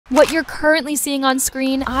What you're currently seeing on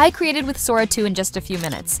screen, I created with Sora 2 in just a few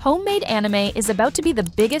minutes. Homemade anime is about to be the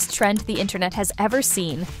biggest trend the internet has ever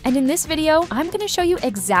seen, and in this video, I'm going to show you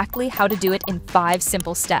exactly how to do it in 5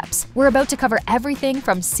 simple steps. We're about to cover everything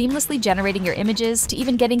from seamlessly generating your images to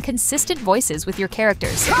even getting consistent voices with your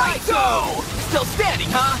characters. Kaito! Still standing,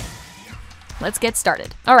 huh? Let's get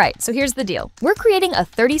started. Alright, so here's the deal. We're creating a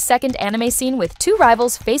 30-second anime scene with 2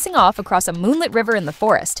 rivals facing off across a moonlit river in the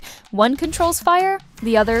forest. One controls fire,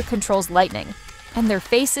 the other controls lightning. And their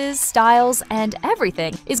faces, styles, and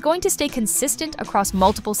everything is going to stay consistent across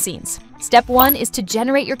multiple scenes. Step 1 is to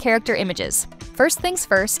generate your character images. First things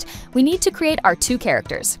first, we need to create our 2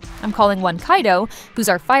 characters. I'm calling one Kaito, who's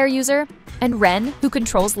our fire user, and Ren, who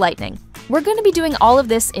controls lightning. We're going to be doing all of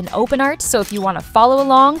this in openArt, so if you want to follow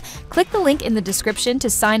along, click the link in the description to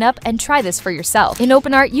sign up and try this for yourself. In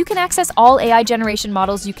openArt, you can access all AI generation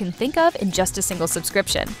models you can think of in just a single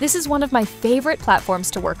subscription. This is one of my favorite platforms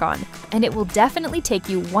to work on, and it will definitely take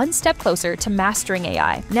you one step closer to mastering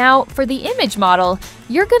AI. Now, for the image model,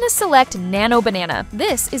 you're going to select Nano Banana.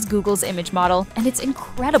 This is Google's image model, and it's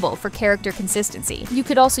incredible for character consistency. You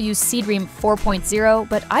could also use Seedream 4.0,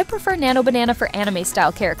 but I prefer Nano Banana for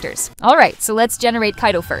anime-style characters. Alright, so let's generate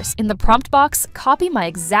Kaito first. In the prompt box, copy my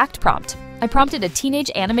exact prompt. I prompted a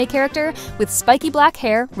teenage anime character with spiky black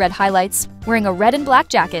hair, red highlights, wearing a red and black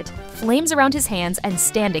jacket, flames around his hands, and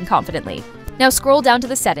standing confidently. Now scroll down to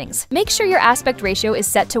the settings. Make sure your aspect ratio is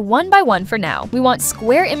set to 1:1 for now. We want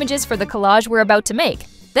square images for the collage we're about to make.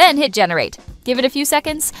 Then hit generate. Give it a few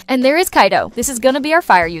seconds, and there is Kaito. This is gonna be our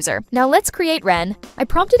fire user. Now let's create Ren. I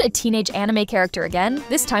prompted a teenage anime character again,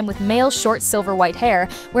 this time with male short silver white hair,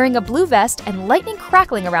 wearing a blue vest and lightning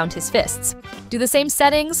crackling around his fists. Do the same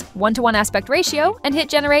settings, 1:1 aspect ratio, and hit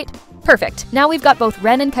generate. Perfect. Now we've got both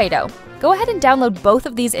Ren and Kaito. Go ahead and download both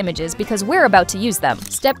of these images because we're about to use them.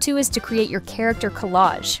 Step 2 is to create your character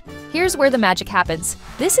collage. Here's where the magic happens.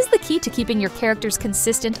 This is the key to keeping your characters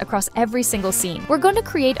consistent across every single scene. We're going to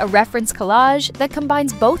create a reference collage that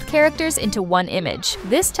combines both characters into one image.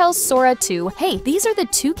 This tells Sora to, hey, these are the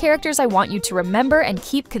 2 characters I want you to remember and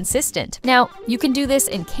keep consistent. Now, you can do this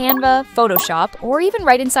in Canva, Photoshop, or even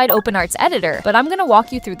right inside openArt's editor, but I'm going to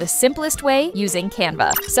walk you through the simplest way using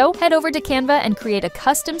Canva. So head over to Canva and create a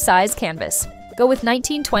custom-sized canvas. Go with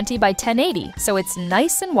 1920 by 1080, so it's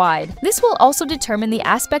nice and wide. This will also determine the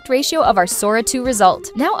aspect ratio of our Sora 2 result.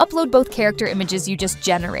 Now upload both character images you just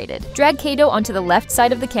generated. Drag Kaito onto the left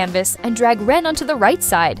side of the canvas and drag Ren onto the right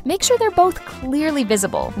side. Make sure they're both clearly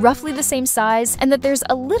visible, roughly the same size, and that there's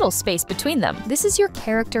a little space between them. This is your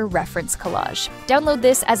character reference collage. Download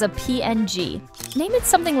this as a PNG. Name it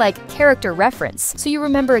something like character reference, so you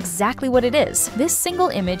remember exactly what it is. This single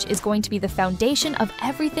image is going to be the foundation of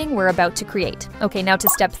everything we're about to create. Okay, now to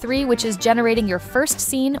step 3, which is generating your first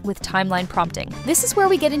scene with timeline prompting. This is where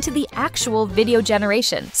we get into the actual video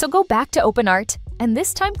generation. So go back to openArt, and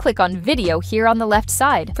this time click on Video here on the left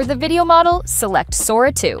side. For the video model, select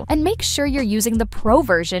Sora 2, and make sure you're using the Pro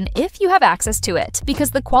version if you have access to it,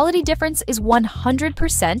 because the quality difference is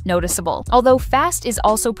 100% noticeable, although fast is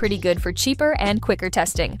also pretty good for cheaper and quicker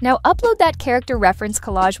testing. Now upload that character reference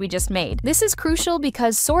collage we just made. This is crucial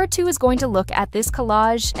because Sora 2 is going to look at this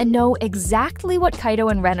collage and know exactly what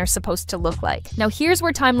Kaito and Ren are supposed to look like. Now here's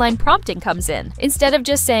where timeline prompting comes in. Instead of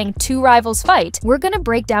just saying 2 rivals fight, we're gonna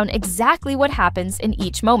break down exactly what happens in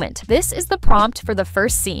each moment. This is the prompt for the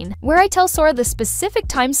first scene, where I tell Sora the specific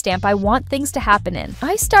timestamp I want things to happen in.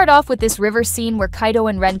 I start off with this river scene where Kaito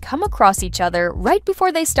and Ren come across each other right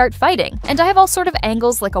before they start fighting. And I have all sort of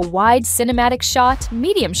angles like a wide cinematic shot,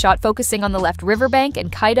 medium shot focusing on the left riverbank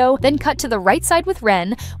and Kaito, then cut to the right side with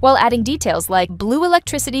Ren, while adding details like blue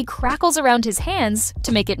electricity crackles around his hands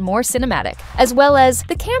to make it more cinematic. As well as,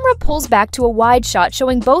 the camera pulls back to a wide shot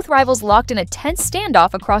showing both rivals locked in a tense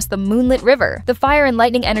standoff across the moonlit river. The fire and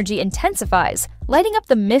lightning energy intensifies, lighting up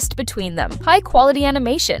the mist between them. High-quality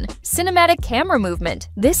animation, cinematic camera movement.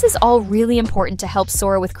 This is all really important to help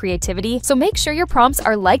Sora with creativity, so make sure your prompts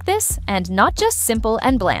are like this and not just simple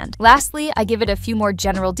and bland. Lastly, I give it a few more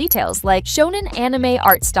general details like shonen anime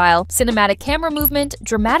art style, cinematic camera movement,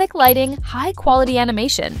 dramatic lighting, high-quality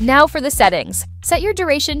animation. Now for the settings. Set your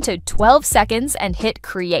duration to 12 seconds and hit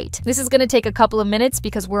create. This is gonna take a couple of minutes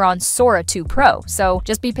because we're on Sora 2 Pro, so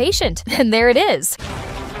just be patient. And there it is.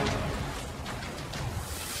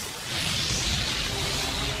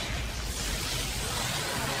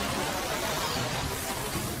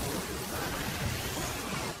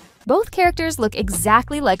 Both characters look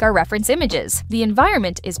exactly like our reference images. The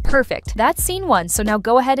environment is perfect. That's scene 1, so now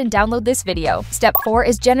go ahead and download this video. Step 4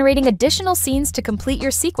 is generating additional scenes to complete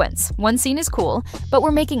your sequence. One scene is cool, but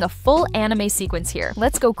we're making a full anime sequence here.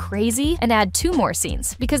 Let's go crazy and add 2 more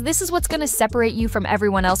scenes, because this is what's going to separate you from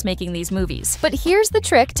everyone else making these movies. But here's the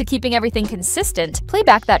trick to keeping everything consistent. Play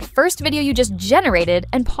back that first video you just generated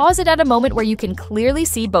and pause it at a moment where you can clearly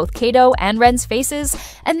see both Kato and Ren's faces,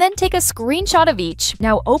 and then take a screenshot of each.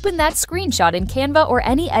 Now open that screenshot in Canva or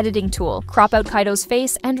any editing tool. Crop out Kaido's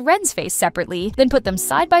face and Ren's face separately, then put them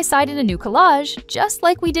side by side in a new collage, just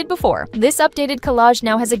like we did before. This updated collage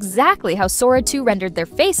now has exactly how Sora 2 rendered their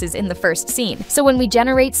faces in the first scene. So when we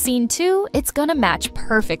generate scene 2, it's gonna match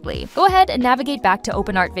perfectly. Go ahead and navigate back to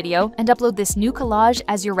openArt video and upload this new collage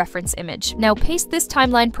as your reference image. Now paste this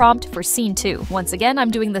timeline prompt for scene 2. Once again,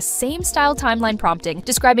 I'm doing the same style timeline prompting,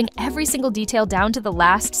 describing every single detail down to the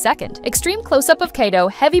last second. Extreme close-up of Kato,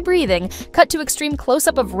 heavy breathing, cut to extreme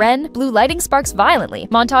close-up of Ren, blue lighting sparks violently.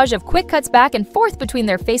 Montage of quick cuts back and forth between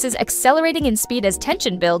their faces, accelerating in speed as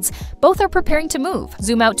tension builds. Both are preparing to move.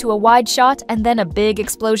 Zoom out to a wide shot and then a big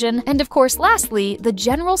explosion. And of course, lastly, the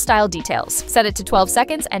general style details. Set it to 12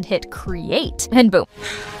 seconds and hit create, and boom.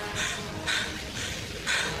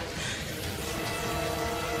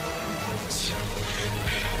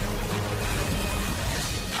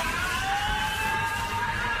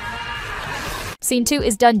 Scene 2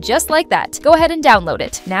 is done just like that. Go ahead and download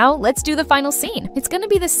it. Now, let's do the final scene. It's gonna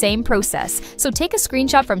be the same process, so take a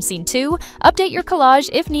screenshot from scene 2, update your collage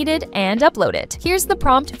if needed, and upload it. Here's the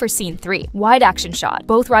prompt for scene 3. Wide action shot.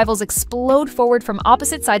 Both rivals explode forward from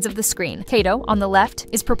opposite sides of the screen. Kato, on the left,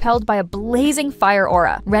 is propelled by a blazing fire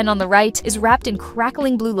aura. Ren, on the right, is wrapped in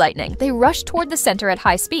crackling blue lightning. They rush toward the center at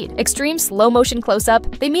high speed. Extreme slow-motion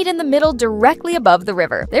close-up. They meet in the middle directly above the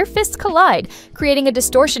river. Their fists collide, creating a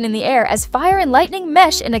distortion in the air as fire and lightning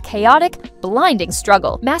mesh in a chaotic, blinding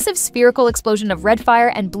struggle. Massive spherical explosion of red fire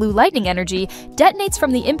and blue lightning energy detonates from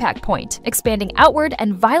the impact point, expanding outward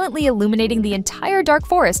and violently illuminating the entire dark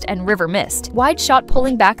forest and river mist. Wide shot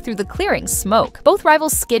pulling back through the clearing smoke. Both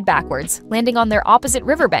rivals skid backwards, landing on their opposite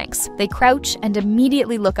riverbanks. They crouch and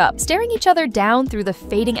immediately look up, staring each other down through the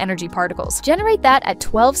fading energy particles. Generate that at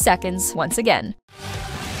 12 seconds once again.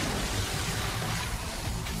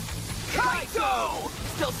 Kaito!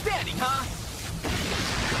 Still standing, huh?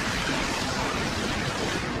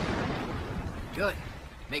 Good.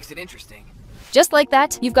 Makes it interesting. Just like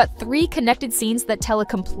that, you've got 3 connected scenes that tell a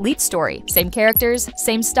complete story. Same characters,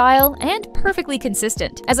 same style, and perfectly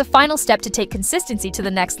consistent. As a final step to take consistency to the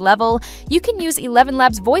next level, you can use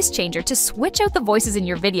ElevenLabs Voice Changer to switch out the voices in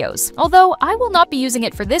your videos. Although I will not be using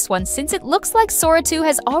it for this one since it looks like Sora 2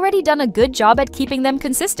 has already done a good job at keeping them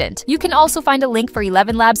consistent. You can also find a link for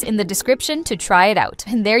ElevenLabs in the description to try it out.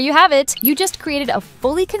 And there you have it. You just created a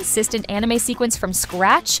fully consistent anime sequence from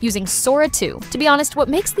scratch using Sora 2. To be honest, what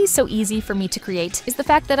makes these so easy for me to create is the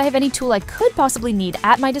fact that I have any tool I could possibly need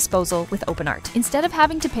at my disposal with openArt. Instead of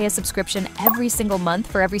having to pay a subscription every single month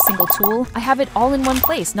for every single tool, I have it all in one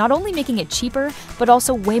place, not only making it cheaper, but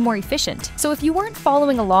also way more efficient. So if you weren't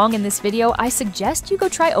following along in this video, I suggest you go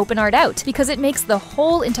try openArt out, because it makes the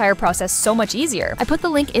whole entire process so much easier. I put the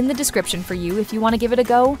link in the description for you if you want to give it a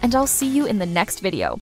go, and I'll see you in the next video.